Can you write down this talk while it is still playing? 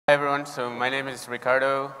Hi everyone, so my name is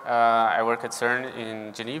Ricardo. I work at CERN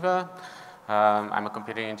in Geneva. I'm a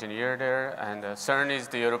computing engineer there, and CERN is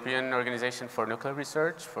the European Organization for Nuclear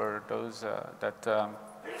Research, for those that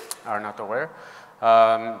are not aware.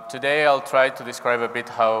 Today I'll try to describe a bit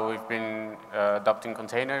how we've been adopting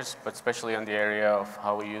containers, but especially on the area of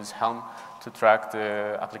how we use Helm to track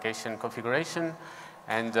the application configuration.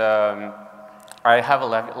 And I have a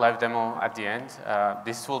live demo at the end.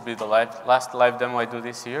 This will be the last live demo I do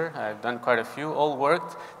this year. I've done quite a few, all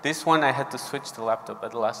worked. This one I had to switch the laptop at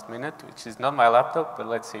the last minute, which is not my laptop, but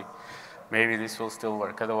let's see. Maybe this will still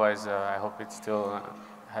work. Otherwise, I hope it still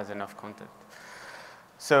has enough content.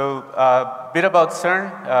 So a bit about CERN.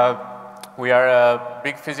 We are a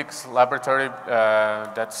big physics laboratory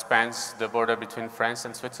that spans the border between France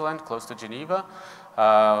and Switzerland, close to Geneva.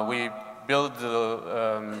 We build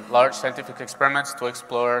large scientific experiments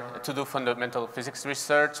to do fundamental physics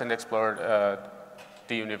research and explore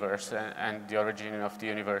the universe and the origin of the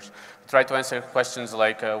universe. We try to answer questions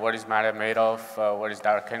like what is matter made of, what is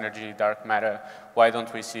dark energy, dark matter, why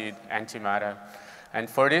don't we see antimatter? And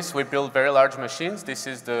for this, we build very large machines. This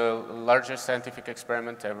is the largest scientific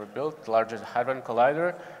experiment ever built, the largest hadron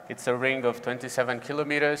collider. It's a ring of 27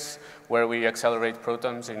 kilometers where we accelerate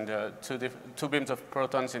protons in the two beams of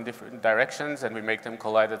protons in different directions, and we make them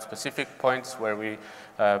collide at specific points where we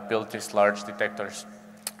build these large detectors.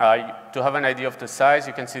 To have an idea of the size,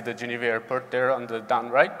 you can see the Geneva airport there on the down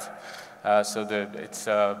right. It's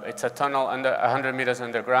a tunnel under 100 meters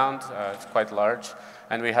underground. It's quite large.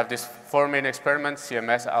 And we have these four main experiments,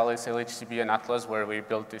 CMS, ALICE, LHCb, and ATLAS, where we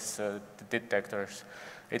built these detectors.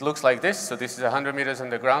 It looks like this. So this is 100 meters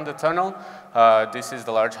underground, the tunnel. This is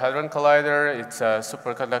the Large Hadron Collider.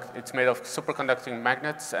 It's made of superconducting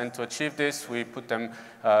magnets. And to achieve this, we put them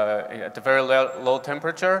at a very low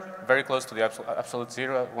temperature, very close to the absolute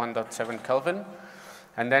zero, 1.7 Kelvin.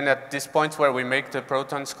 And then at this point where we make the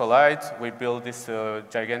protons collide, we build these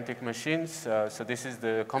gigantic machines. So this is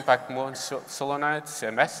the compact muon solenoid,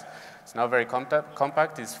 CMS. It's now very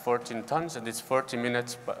compact. It's 14 tons, and it's 40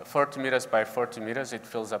 meters by 40 meters. It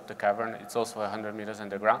fills up the cavern. It's also 100 meters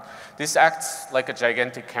underground. This acts like a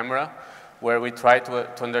gigantic camera where we try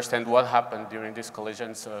to understand what happened during these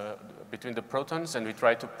collisions between the protons, and we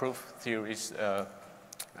try to prove theories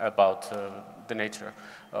about the nature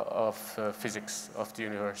of physics of the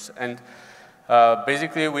universe. And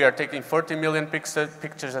basically, we are taking 40 million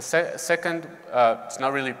pictures a second. It's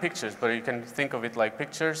not really pictures, but you can think of it like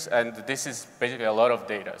pictures, and this is basically a lot of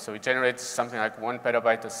data. So it generates something like 1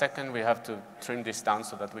 petabyte a second. We have to trim this down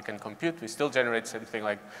so that we can compute. We still generate something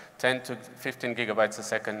like 10 to 15 gigabytes a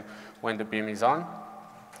second when the beam is on.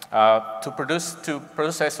 To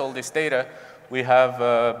process all this data, we have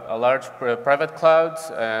a large private cloud.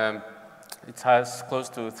 It has close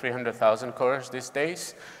to 300,000 cores these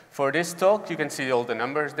days. For this talk, you can see all the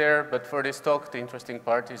numbers there, but for this talk, the interesting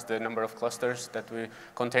part is the number of clusters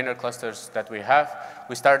container clusters that we have.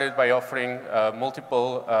 We started by offering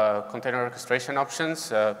multiple container orchestration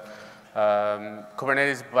options.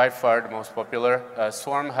 Kubernetes is by far the most popular.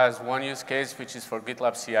 Swarm has one use case, which is for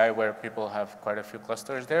GitLab CI, where people have quite a few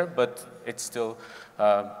clusters there, but it's still,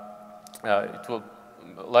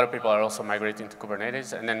 a lot of people are also migrating to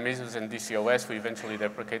Kubernetes. And then Mesos and DCOS, we eventually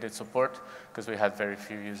deprecated support because we had very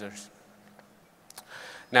few users.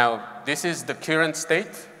 Now, this is the current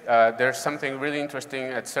state. There's something really interesting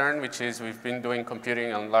at CERN, which is we've been doing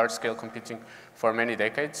computing on large-scale computing for many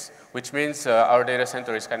decades, which means our data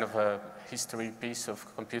center is kind of a history piece of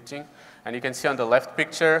computing. And you can see on the left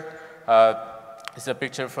picture, it's a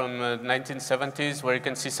picture from the 1970s where you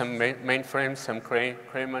can see some mainframes, some crane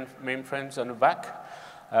mainframes on the back.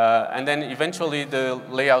 And then eventually the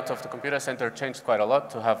layout of the computer center changed quite a lot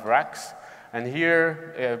to have racks. And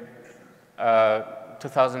here,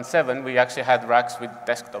 2007, we actually had racks with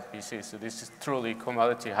desktop PCs. So this is truly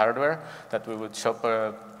commodity hardware that we would shop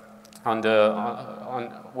on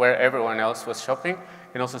where everyone else was shopping.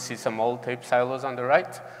 You can also see some old tape silos on the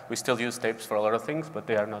right. We still use tapes for a lot of things, but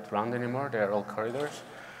they are not round anymore. They are all corridors.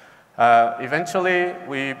 Eventually,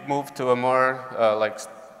 we moved to a more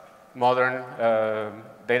modern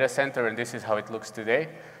data center, and this is how it looks today.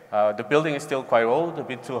 The building is still quite old, a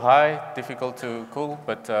bit too high, difficult to cool,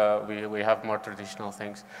 but we have more traditional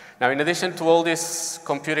things. Now, in addition to all this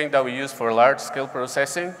computing that we use for large-scale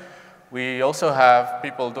processing, we also have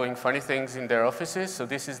people doing funny things in their offices. So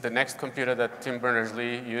this is the next computer that Tim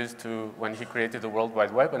Berners-Lee used when he created the World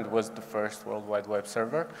Wide Web and was the first World Wide Web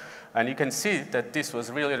server. And you can see that this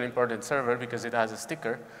was really an important server because it has a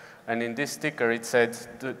sticker. And in this sticker, it said,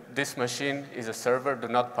 this machine is a server, do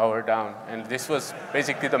not power down. And this was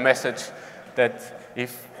basically the message that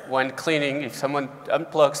if when cleaning, if someone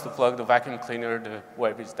unplugs to plug the vacuum cleaner, the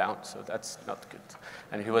web is down, so that's not good.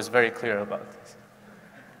 And he was very clear about this.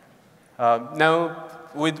 Now,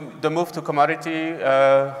 with the move to commodity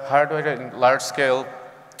hardware and large scale,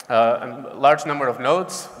 large number of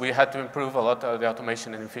nodes, we had to improve a lot of the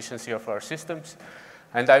automation and efficiency of our systems.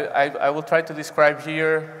 And I will try to describe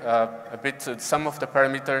here a bit some of the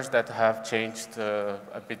parameters that have changed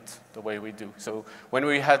a bit the way we do. So when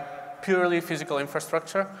we had purely physical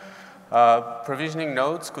infrastructure, provisioning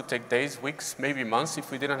nodes could take days, weeks, maybe months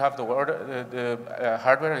if we didn't have the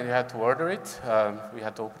hardware and you had to order it. We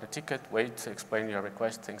had to open a ticket, wait, explain your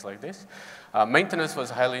request, things like this. Maintenance was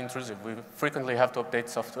highly intrusive. We frequently have to update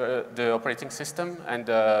software, the operating system, and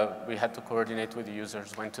we had to coordinate with the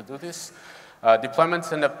users when to do this.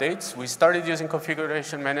 Deployments and updates, we started using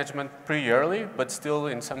configuration management pretty early, but still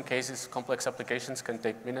in some cases complex applications can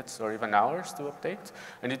take minutes or even hours to update.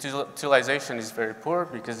 And its utilization is very poor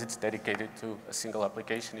because it's dedicated to a single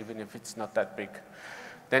application, even if it's not that big.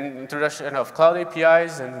 Then introduction of cloud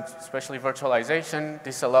APIs and especially virtualization.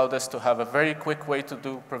 This allowed us to have a very quick way to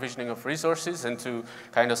do provisioning of resources and to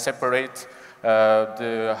kind of separate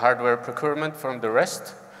the hardware procurement from the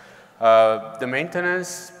rest. The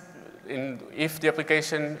maintenance, if the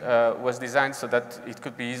application was designed so that it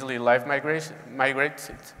could be easily live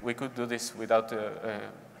migrated, we could do this without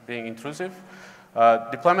being intrusive.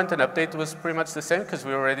 Deployment and update was pretty much the same because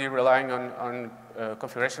we were already relying on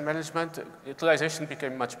configuration management. Utilization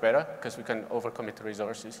became much better because we can overcommit the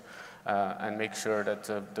resources and make sure that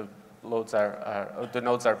the nodes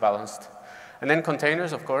are balanced. And then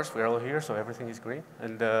containers, of course, we're all here, so everything is green.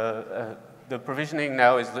 And the provisioning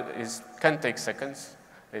now can take seconds.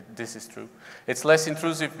 This is true. It's less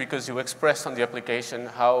intrusive because you express on the application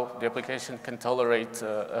how the application can tolerate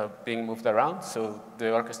being moved around. So the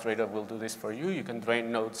orchestrator will do this for you. You can drain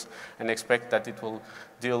nodes and expect that it will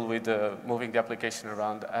deal with moving the application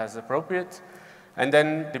around as appropriate. And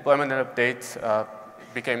then deployment and update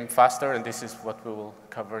became faster, and this is what we will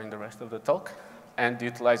cover in the rest of the talk. And the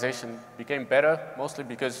utilization became better, mostly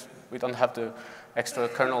because we don't have the extra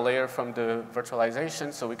kernel layer from the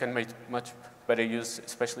virtualization, so we can make much better use,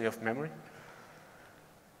 especially of memory.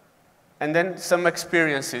 And then some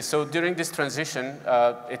experiences. So during this transition,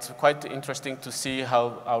 it's quite interesting to see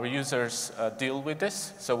how our users deal with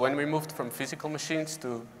this. So when we moved from physical machines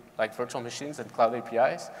to like virtual machines and cloud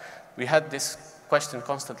APIs, we had this question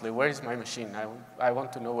constantly, where is my machine? I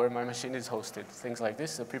want to know where my machine is hosted, things like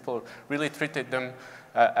this. So people really treated them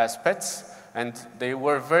as pets, and they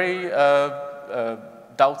were very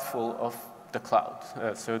doubtful of the cloud.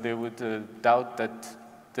 So they would doubt that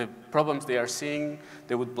the problems they are seeing,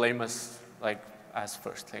 they would blame us like as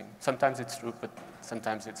first thing. Sometimes it's true, but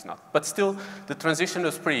sometimes it's not. But still, the transition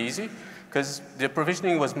was pretty easy because the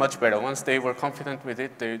provisioning was much better. Once they were confident with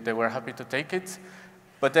it, they were happy to take it.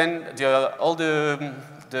 But then all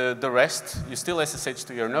the rest, you still SSH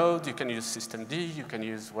to your node, you can use systemd, you can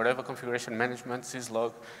use whatever configuration management,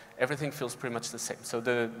 syslog, everything feels pretty much the same. So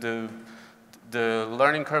the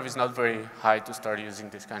learning curve is not very high to start using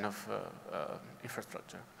this kind of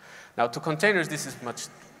infrastructure. Now to containers, this is much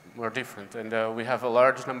more different. And we have a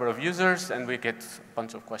large number of users, and we get a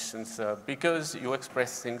bunch of questions because you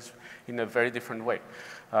express things in a very different way.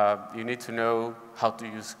 You need to know how to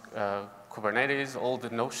use Kubernetes, all the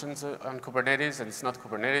notions on Kubernetes, and it's not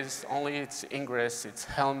Kubernetes only, it's Ingress, it's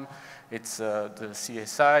Helm, it's the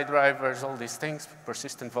CSI drivers, all these things,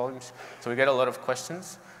 persistent volumes. So we get a lot of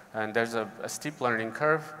questions, and there's a steep learning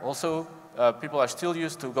curve. Also, people are still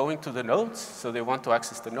used to going to the nodes, so they want to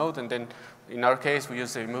access the node, and then in our case, we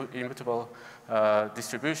use immutable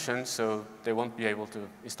distribution, so they won't be able to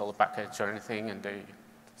install a package or anything, and they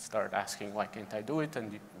start asking, why can't I do it?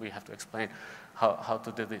 And we have to explain how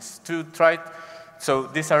to do this. So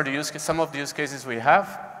these are some of the use cases we have.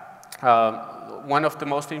 One of the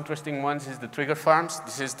most interesting ones is the trigger farms.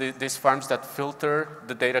 This is these farms that filter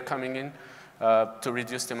the data coming in to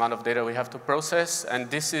reduce the amount of data we have to process. And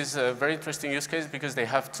this is a very interesting use case because they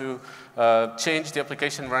have to change the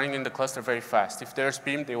application running in the cluster very fast. If there's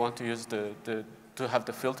Beam, they want to use to have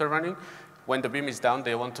the filter running. When the Beam is down,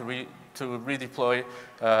 they want to redeploy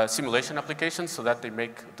simulation applications so that they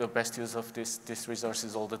make the best use of these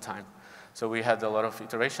resources all the time. So we had a lot of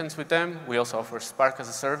iterations with them. We also offer Spark as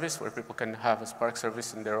a service where people can have a Spark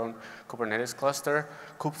service in their own Kubernetes cluster,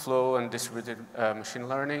 kubeflow and distributed machine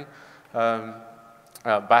learning,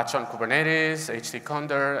 batch on Kubernetes,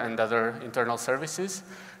 htconda, and other internal services.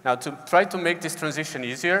 Now to try to make this transition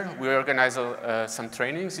easier, we organize some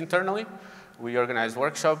trainings internally We organize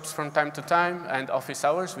workshops from time to time, and office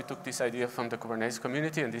hours. We took this idea from the Kubernetes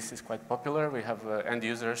community, and this is quite popular. We have end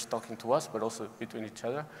users talking to us, but also between each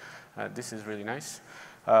other. This is really nice.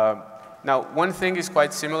 Now, one thing is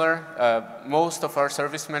quite similar. Most of our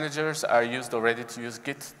service managers are used already to use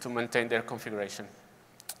Git to maintain their configuration.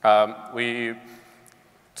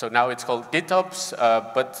 So now it's called Gitops,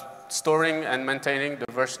 but storing and maintaining the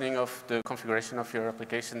versioning of the configuration of your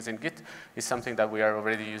applications in Git is something that we are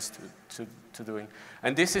already used to doing.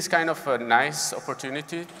 And this is kind of a nice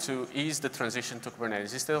opportunity to ease the transition to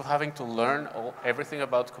Kubernetes. Instead of having to learn everything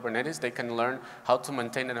about Kubernetes, they can learn how to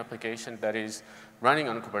maintain an application that is running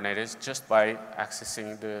on Kubernetes just by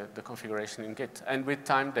accessing the configuration in Git. And with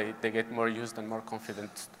time, they get more used and more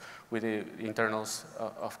confident with the internals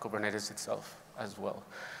of Kubernetes itself as well.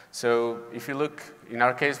 So if you look, in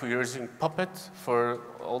our case, we're using Puppet for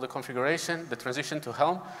all the configuration. The transition to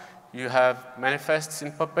Helm, you have manifests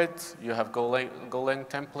in Puppet, you have Golang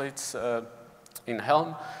templates in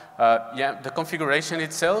Helm. Yeah, the configuration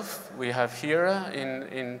itself, we have here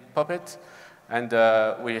in Puppet, and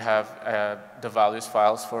we have the values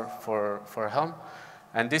files for Helm.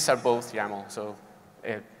 And these are both YAML. So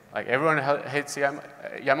like everyone hates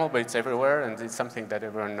YAML, but it's everywhere, and it's something that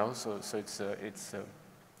everyone knows. So it's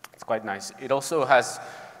quite nice. It also has,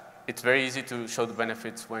 it's very easy to show the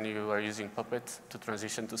benefits when you are using Puppet to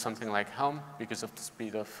transition to something like Helm because of the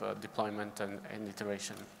speed of deployment and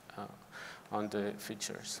iteration on the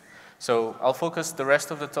features. So I'll focus the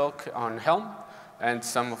rest of the talk on Helm and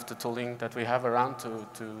some of the tooling that we have around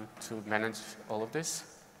to manage all of this.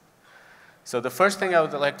 So the first thing I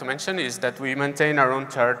would like to mention is that we maintain our own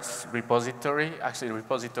charts repository, actually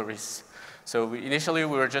repositories. So initially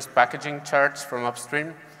we were just packaging charts from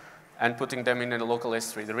upstream and putting them in a local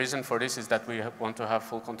S3. The reason for this is that we want to have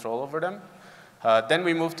full control over them. Then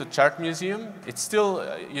we moved to chartmuseum. It's still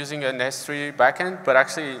using an S3 backend, but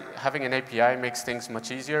actually having an API makes things much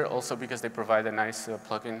easier, also because they provide a nice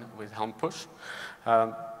plugin with Helm push.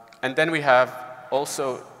 And then we have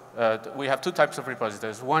also, we have two types of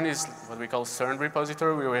repositories. One is what we call CERN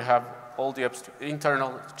repository, where we have all the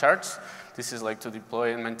internal charts. This is like to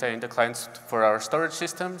deploy and maintain the clients for our storage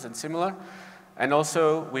systems and similar. And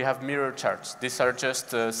also, we have mirror charts. These are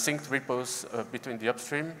just synced repos between the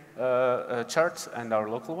upstream charts and our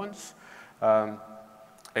local ones.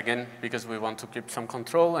 Again, because we want to keep some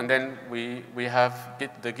control. And then we have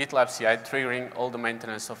the GitLab CI triggering all the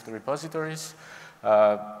maintenance of the repositories.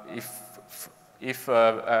 If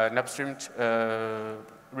an upstream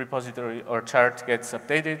repository or chart gets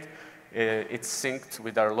updated, it's synced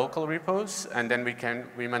with our local repos, and then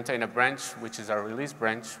we maintain a branch, which is our release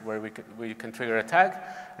branch, where we can trigger a tag,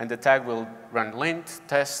 and the tag will run lint,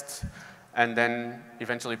 test, and then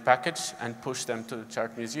eventually package and push them to the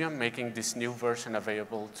chartmuseum, making this new version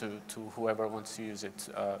available to whoever wants to use it.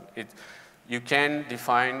 You can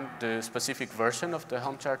define the specific version of the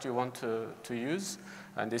Helm chart you want to use,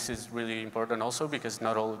 and this is really important also because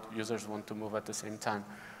not all users want to move at the same time.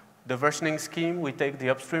 The versioning scheme, we take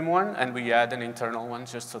the upstream one and we add an internal one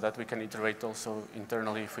just so that we can iterate also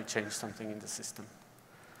internally if we change something in the system.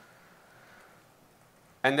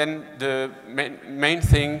 And then the main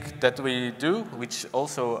thing that we do, which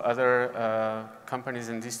also other companies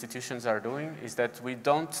and institutions are doing, is that we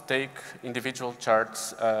don't take individual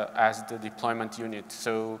charts as the deployment unit.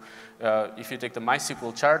 So if you take the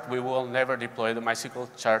MySQL chart, we will never deploy the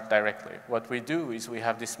MySQL chart directly. What we do is we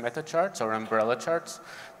have these meta charts or umbrella charts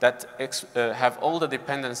that have all the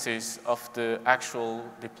dependencies of the actual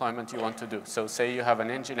deployment you want to do. So say you have an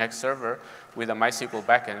Nginx server with a MySQL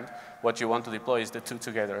backend, what you want to deploy is the two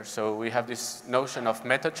together. So we have this notion of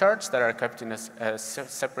meta charts that are kept in a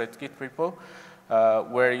separate Git repo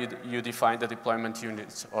where you define the deployment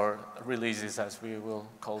units or releases, as we will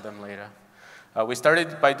call them later. We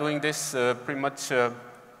started by doing this pretty much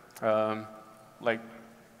like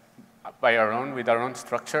by with our own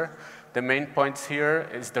structure. The main points here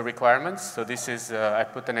is the requirements. So this is, I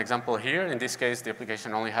put an example here. In this case, the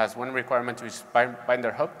application only has one requirement, which is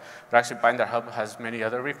binder hub. But actually, binder hub has many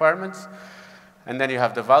other requirements. And then you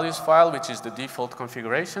have the values file, which is the default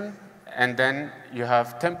configuration. And then you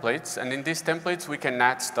have templates. And in these templates, we can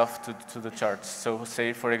add stuff to the charts. So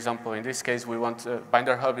say, for example, in this case, we want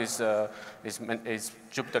binder hub is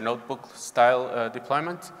Jupyter Notebook style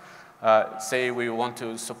deployment. Say we want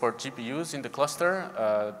to support GPUs in the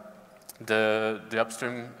cluster. The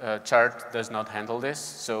upstream chart does not handle this,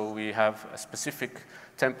 so we have a specific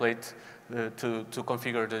template to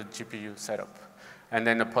configure the GPU setup. And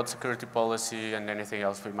then a pod security policy and anything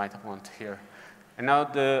else we might want here. And now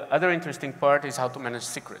the other interesting part is how to manage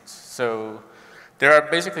secrets. So There are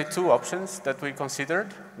basically two options that we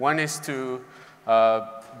considered. One is to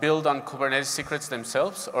build on Kubernetes secrets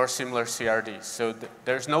themselves or similar CRDs. So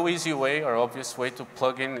there's no easy way or obvious way to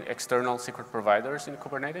plug in external secret providers in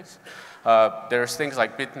Kubernetes. There's things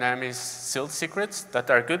like Bitnami's sealed secrets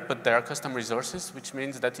that are good, but they are custom resources, which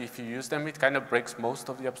means that if you use them, it kind of breaks most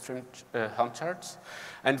of the upstream Helm charts.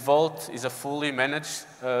 And Vault is a fully managed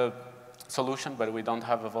solution, but we don't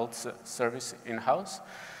have a Vault service in-house.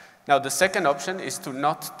 Now, the second option is to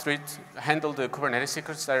not handle the Kubernetes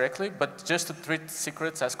secrets directly, but just to treat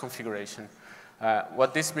secrets as configuration.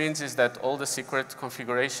 What this means is that all the secret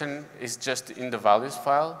configuration is just in the values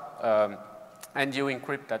file, and you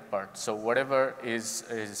encrypt that part. So whatever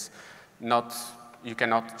is not, you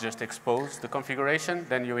cannot just expose the configuration,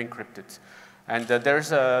 then you encrypt it. And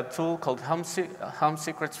there's a tool called Helm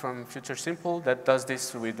Secrets from Future Simple that does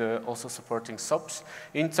this with also supporting SOPs.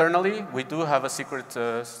 Internally, we do have a secret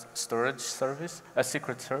storage service, a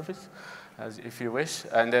secret service, if you wish.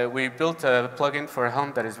 And we built a plugin for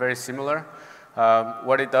Helm that is very similar.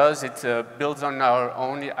 What it does, it builds on our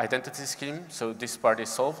own identity scheme. So this part is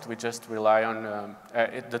solved. We just rely on,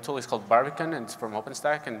 the tool is called Barbican, and it's from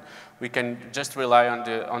OpenStack. And we can just rely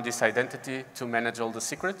on this identity to manage all the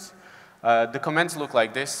secrets. The commands look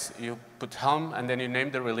like this. You put Helm, and then you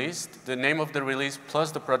name the release. The name of the release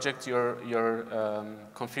plus the project you're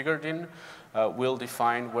configured in will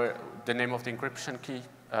define where the name of the encryption key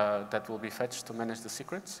that will be fetched to manage the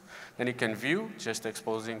secrets. Then you can view, just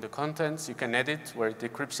exposing the contents. You can edit, where it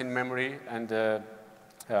decrypts in memory and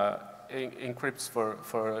encrypts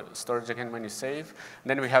for storage again when you save.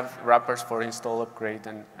 And then we have wrappers for install, upgrade,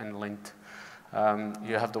 and lint.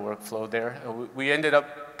 You have the workflow there. We ended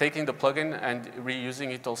up taking the plugin and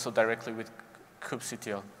reusing it also directly with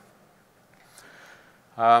kubectl.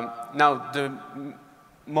 Now, the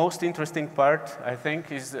most interesting part, I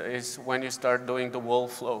think, is when you start doing the wall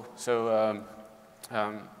flow. So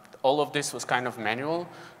all of this was kind of manual.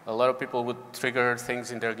 A lot of people would trigger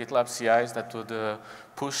things in their GitLab CIs that would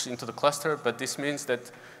push into the cluster, but this means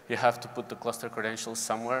that you have to put the cluster credentials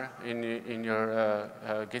somewhere in your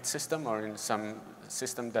Git system or in some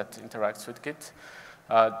system that interacts with Git.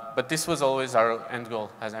 But this was always our end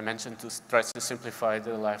goal, as I mentioned, to try to simplify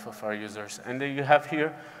the life of our users. And then you have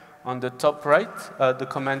here on the top right the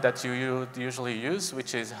command that you usually use,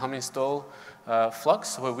 which is helm install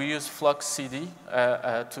flux, where we use flux cd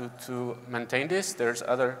to maintain this. There's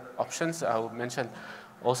other options I'll mention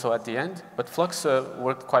also at the end, but flux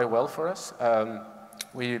worked quite well for us.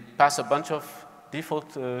 We pass a bunch of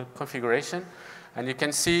default configuration, and you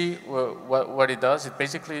can see what it does. It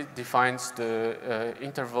basically defines the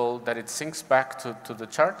interval that it syncs back to the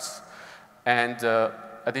charts and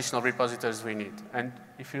additional repositories we need. And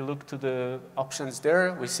if you look to the options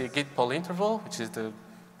there, we see git poll interval, which is the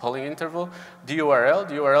polling interval. The URL.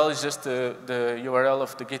 The URL is just the URL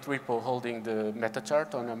of the Git repo holding the meta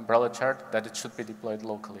chart on umbrella chart that it should be deployed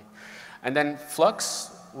locally. And then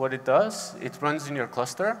Flux, what it does, it runs in your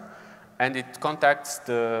cluster, and it contacts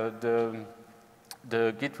the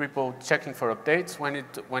Git repo checking for updates.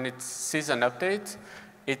 When it sees an update,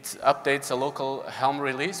 it updates a local Helm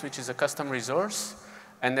release, which is a custom resource.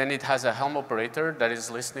 And then it has a Helm operator that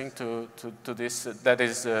is listening to this, that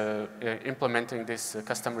is implementing this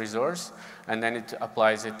custom resource, and then it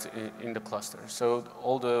applies it in the cluster. So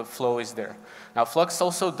all the flow is there. Now Flux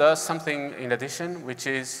also does something in addition, which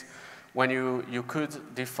is when you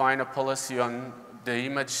could define a policy on the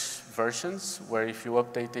image versions, where if you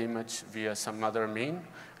update the image via some other mean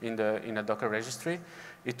in a Docker registry,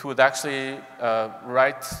 it would actually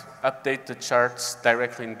update the charts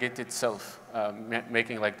directly in Git itself.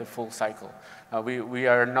 Making like the full cycle. We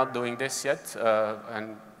are not doing this yet,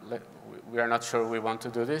 and we are not sure we want to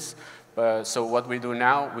do this. So what we do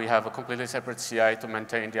now, we have a completely separate CI to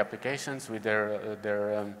maintain the applications with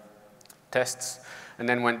their tests. And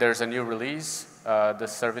then when there's a new release, the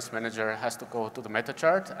service manager has to go to the meta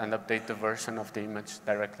chart and update the version of the image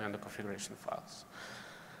directly on the configuration files.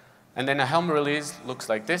 And then a Helm release looks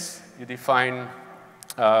like this. You define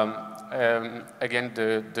again,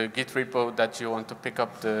 the Git repo that you want to pick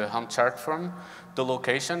up the Helm chart from, the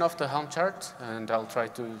location of the Helm chart, and I'll try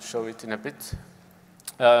to show it in a bit,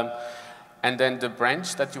 and then the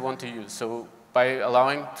branch that you want to use. So by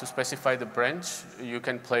allowing to specify the branch, you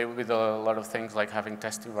can play with a lot of things like having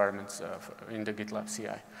test environments in the GitLab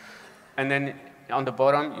CI. And then on the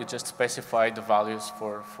bottom, you just specify the values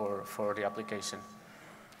for the application.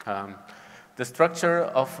 The structure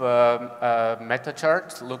of a meta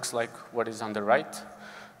chart looks like what is on the right.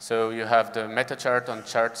 So you have the meta chart on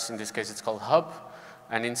charts, in this case it's called hub,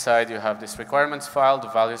 And inside you have this requirements file, the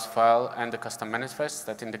values file, and the custom manifest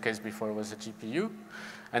that in the case before was a GPU.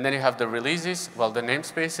 And then you have the releases, well, the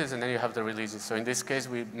namespaces, and then you have the releases. So in this case,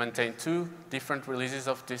 we maintain 2 different releases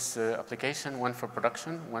of this application, one for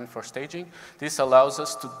production, one for staging. This allows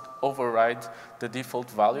us to override the default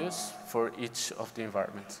values for each of the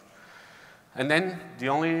environments. And then the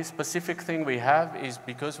only specific thing we have is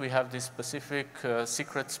because we have this specific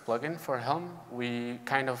secrets plugin for Helm, we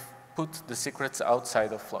kind of put the secrets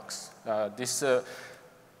outside of Flux. This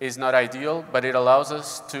is not ideal, but it allows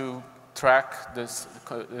us to track this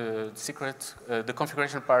the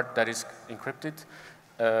configuration part that is encrypted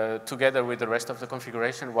together with the rest of the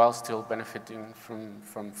configuration while still benefiting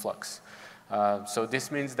from Flux. So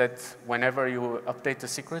this means that whenever you update the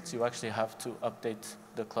secrets, you actually have to update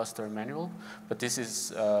the cluster manual, but this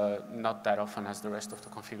is not that often as the rest of the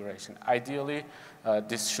configuration. Ideally,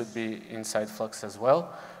 this should be inside Flux as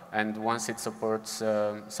well, and once it supports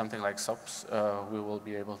something like SOPs, we will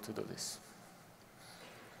be able to do this.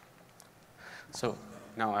 So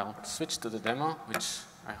now I'll switch to the demo, which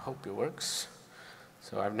I hope it works.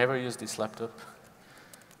 So I've never used this laptop.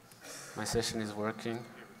 My session is working. Hey,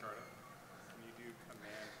 Ricardo, can you do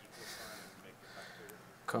command =& make the calculator?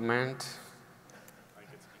 Command. Like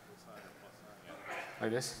it's =+ or +, yeah.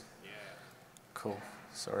 Like this? Yeah. Cool.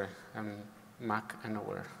 Sorry, I'm Mac and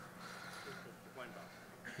aware. Blind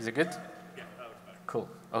box. Is it good? Yeah, that looks better. Cool.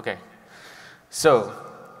 Okay. So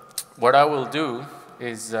what I will do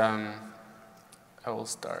is I will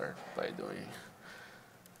start by doing,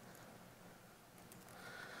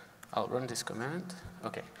 I'll run this command.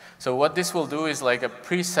 Okay. So what this will do is like a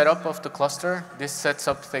pre-setup of the cluster. This sets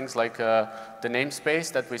up things like the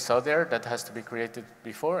namespace that we saw there that has to be created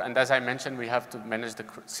before. And as I mentioned, we have to manage the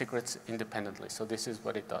secrets independently. So this is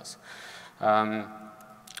what it does.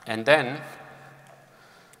 And then,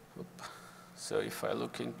 so if I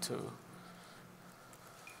look into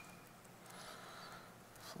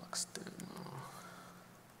Flux demo.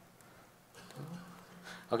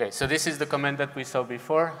 Okay, so this is the command that we saw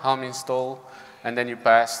before, Helm install, and then you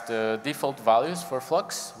pass the default values for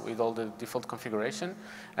Flux with all the default configuration.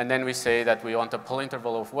 And then we say that we want a poll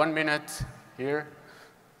interval of 1 minute here.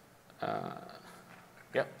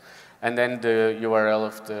 Yep. And then the URL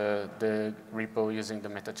of the repo using the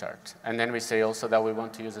meta chart. And then we say also that we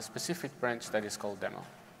want to use a specific branch that is called demo.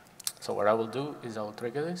 So what I will do is I will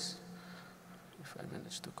trigger this. If I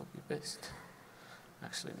manage to copy paste.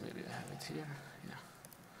 Actually, maybe I have it here. Yeah.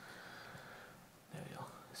 There we go.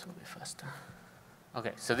 This will be faster.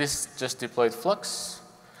 Okay, so this just deployed Flux.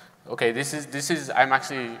 Okay, this is I'm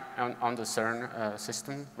actually on the CERN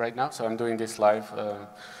system right now, so I'm doing this live.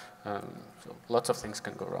 So lots of things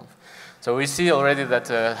can go wrong. So we see already that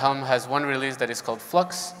Helm has one release that is called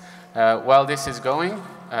Flux. While this is going,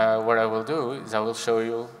 what I will do is I will show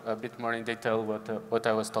you a bit more in detail what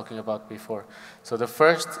I was talking about before. So the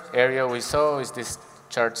first area we saw is this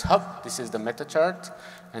charts hub. This is the meta chart.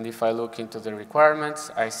 And if I look into the requirements,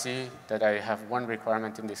 I see that I have one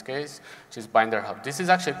requirement in this case, which is binder hub. This is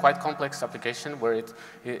actually a quite complex application where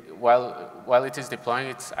while it is deploying,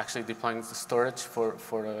 it's actually deploying the storage for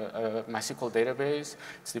a MySQL database.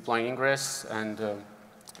 It's deploying ingress, and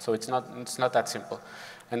so it's not that simple.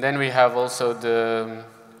 And then we have also the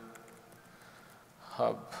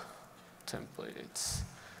hub templates.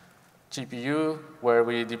 GPU, where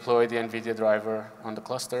we deploy the NVIDIA driver on the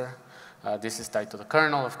cluster. This is tied to the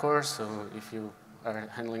kernel, of course, so if you are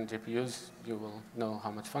handling GPUs, you will know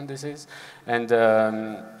how much fun this is. And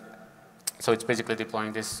so it's basically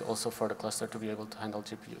deploying this also for the cluster to be able to handle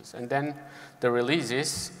GPUs. And then the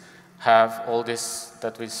releases have all this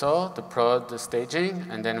that we saw, the prod, the staging,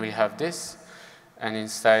 and then we have this. And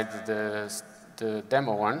inside the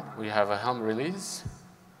demo one, we have a Helm release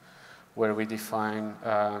where we define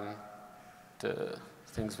the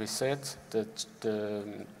things we said,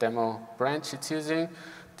 the demo branch it's using,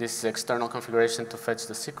 this external configuration to fetch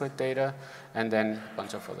the secret data, and then a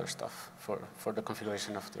bunch of other stuff for the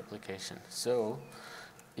configuration of the application. So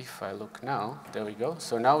if I look now, there we go.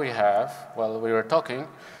 So now we have, while we were talking,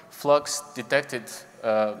 Flux detected,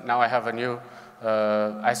 now I have a new,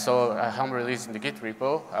 I saw a Helm release in the Git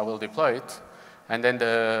repo, I will deploy it, and then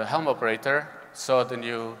the Helm operator saw the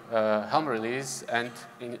new Helm release and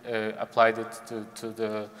applied it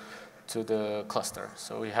to the cluster.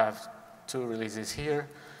 So we have two releases here.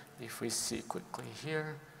 If we see quickly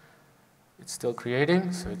here, it's still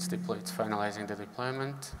creating, so it's deployed, it's finalizing the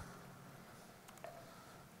deployment.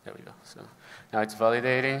 There we go. So now it's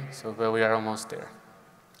validating, so we are almost there.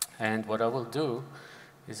 And what I will do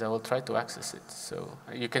is I will try to access it. So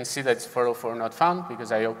you can see that it's 404 not found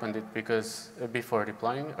because I opened it before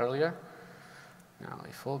deploying earlier. Now,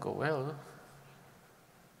 if all go well,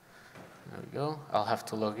 there we go. I'll have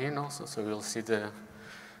to log in also, so we'll see the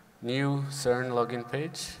new CERN login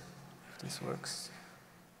page, if this works.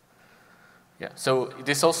 Yeah, so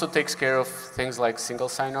this also takes care of things like single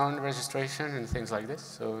sign-on registration and things like this,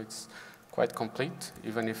 so it's quite complete,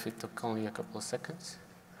 even if it took only a couple of seconds.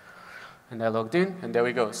 And I logged in, and there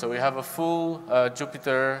we go. So we have a full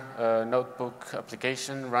Jupyter notebook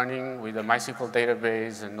application running with a MySQL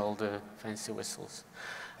database and all the fancy whistles.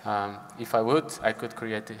 If I would, I could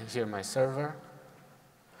create here my server.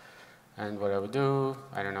 And what I would do,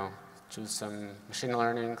 I don't know, choose some machine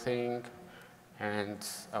learning thing, and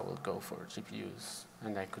I will go for GPUs.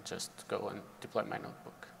 And I could just go and deploy my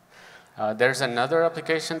notebook. There's another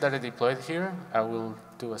application that I deployed here. I will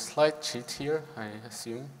do a slight cheat here, I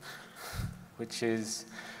assume, which is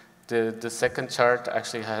the second chart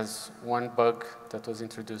actually has one bug that was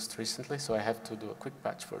introduced recently, so I have to do a quick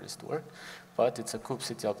patch for this to work. But it's a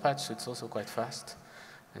kubectl patch, so it's also quite fast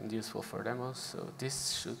and useful for demos. So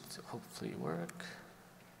this should hopefully work.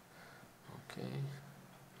 Okay.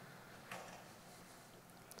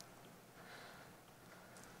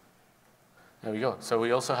 There we go. So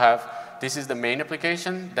we also have, this is the main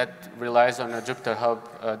application that relies on a Jupyter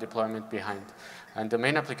Hub deployment behind. And the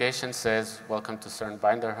main application says, welcome to CERN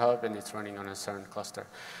Binder Hub, and it's running on a CERN cluster.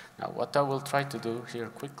 Now, what I will try to do here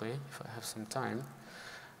quickly, if I have some time,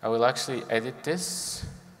 I will actually edit this.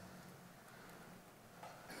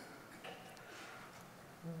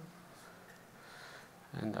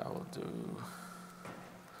 And I will do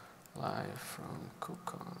live from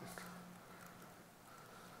KubeCon.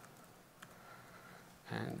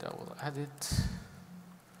 And I will add it,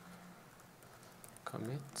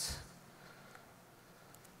 commit.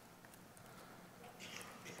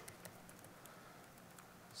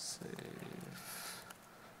 Save.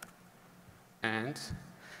 And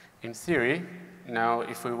in theory, now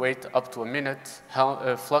if we wait up to a minute,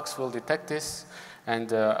 Flux will detect this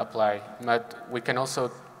and apply. But we can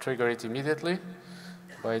also trigger it immediately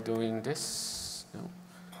by doing this. No,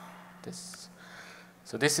 this.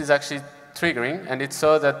 So this is actually triggering, and it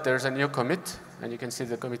saw that there's a new commit, and you can see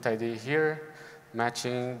the commit ID here,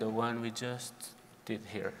 matching the one we just did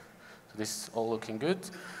here. So this is all looking good.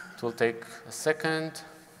 It will take a second.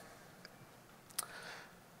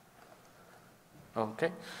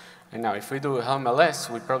 Okay. And now if we do Helm ls,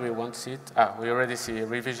 we probably won't see it. We already see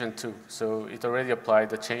revision 2. So it already applied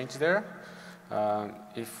the change there.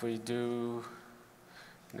 If we do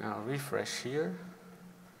now refresh here,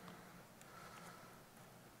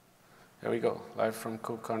 there we go, live from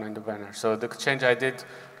KubeCon and the banner. So the change I did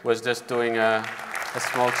was just doing a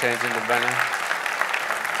small change in the banner.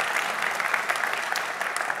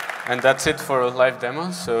 And that's it for a live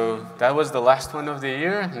demo. So that was the last one of the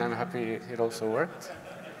year, and I'm happy it also worked.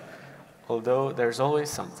 Although there's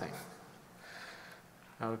always something.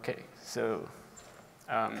 Okay, so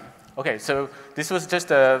this was just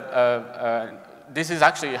this is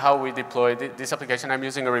actually how we deployed this application. I'm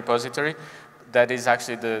using a repository that is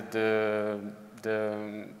actually the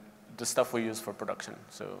stuff we use for production.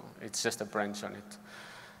 So it's just a branch on it.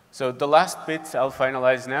 So the last bit I'll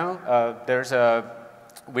finalize now.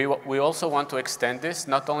 We also want to extend this,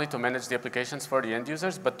 not only to manage the applications for the end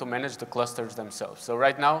users, but to manage the clusters themselves. So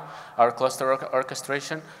right now, our cluster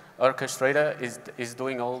orchestrator is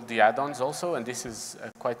doing all the add-ons also, and this is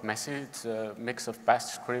quite messy. It's a mix of bash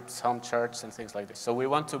scripts, Helm charts, and things like this. So we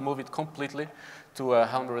want to move it completely to a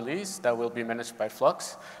Helm release that will be managed by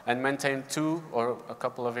Flux and maintain 2 or a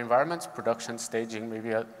couple of environments, production, staging,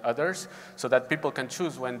 maybe others, so that people can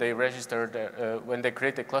choose when they register, when they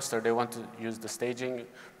create a cluster, they want to use the staging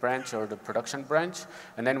branch or the production branch,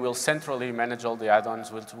 and then we'll centrally manage all the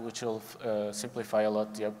add-ons, which will simplify a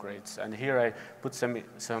lot the upgrades. And here I put some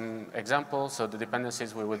examples. So the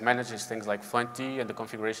dependencies we would manage is things like Fluentd and the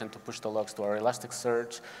configuration to push the logs to our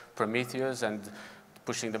Elasticsearch, Prometheus, and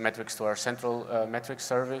pushing the metrics to our central metrics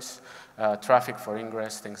service, traffic for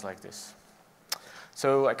ingress, things like this.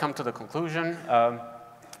 So I come to the conclusion.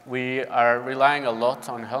 We are relying a lot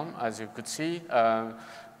on Helm, as you could see,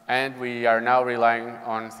 and we are now relying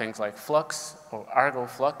on things like Flux or Argo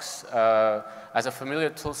Flux as a familiar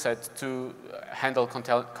toolset to handle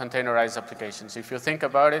containerized applications. If you think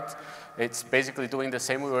about it, it's basically doing the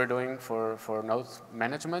same we were doing for node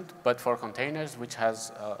management, but for containers, which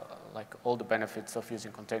has like all the benefits of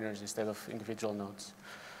using containers instead of individual nodes.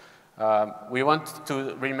 We want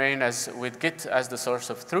to remain with Git as the source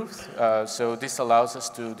of truth, so this allows us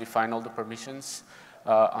to define all the permissions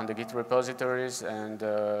on the Git repositories and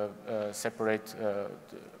separate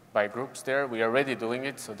by groups there. We are already doing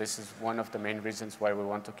it, so this is one of the main reasons why we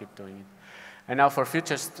want to keep doing it. And now for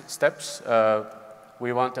future steps,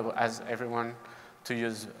 we want, as everyone, to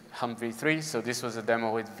use Helm v3. So this was a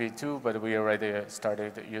demo with v2, but we already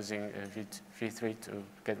started using v3 to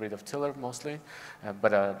get rid of Tiller mostly.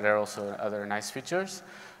 But there are also other nice features.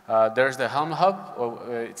 There's the Helm hub.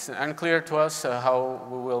 It's unclear to us how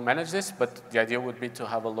we will manage this, but the idea would be to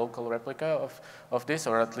have a local replica of this,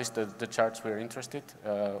 or at least the charts we're interested,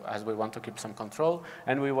 as we want to keep some control,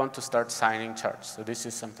 and we want to start signing charts. So this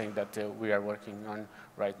is something that we are working on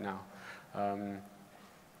right now.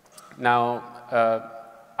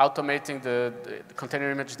 Automating the container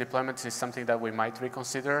image deployments is something that we might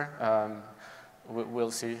reconsider.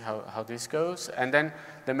 We'll see how this goes. And then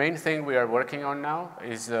the main thing we are working on now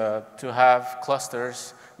is to have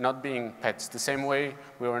clusters not being pets. The same way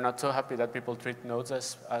we were not so happy that people treat nodes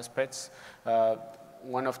as pets.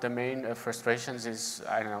 One of the main frustrations is,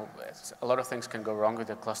 I don't know, a lot of things can go wrong with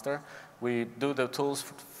the cluster. We do the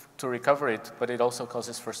tools to recover it, but it also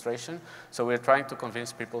causes frustration. So we're trying to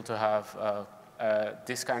convince people to have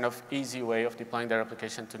this kind of easy way of deploying their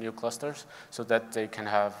application to new clusters so that they can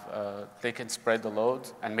have, they can spread the load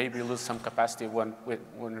and maybe lose some capacity when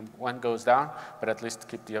one goes down, but at least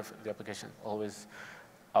keep the application always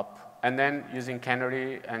up. And then using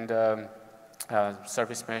Canary and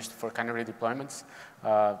service mesh for Canary deployments.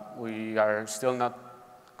 We are still not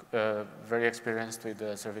very experienced with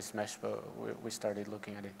the service mesh, but we started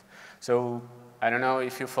looking at it. So I don't know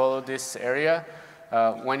if you follow this area.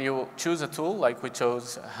 When you choose a tool, like we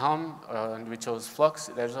chose Helm and we chose Flux,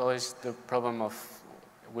 there's always the problem of,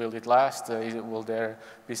 will it last? Will there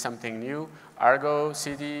be something new? Argo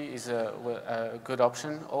CD is a good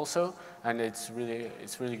option also, and it's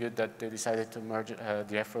really good that they decided to merge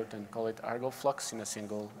the effort and call it Argo Flux in a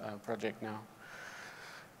single project now.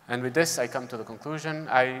 And with this, I come to the conclusion.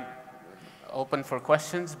 I open for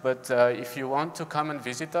questions, but if you want to come and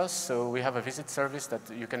visit us, so we have a visit service that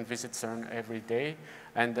you can visit CERN every day,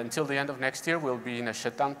 and until the end of next year, we'll be in a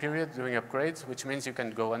shutdown period doing upgrades, which means you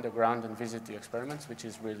can go underground and visit the experiments, which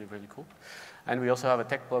is really, really cool. And we also have a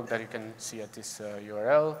tech blog that you can see at this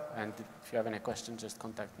URL, and if you have any questions, just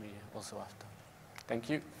contact me also after. Thank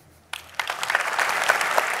you.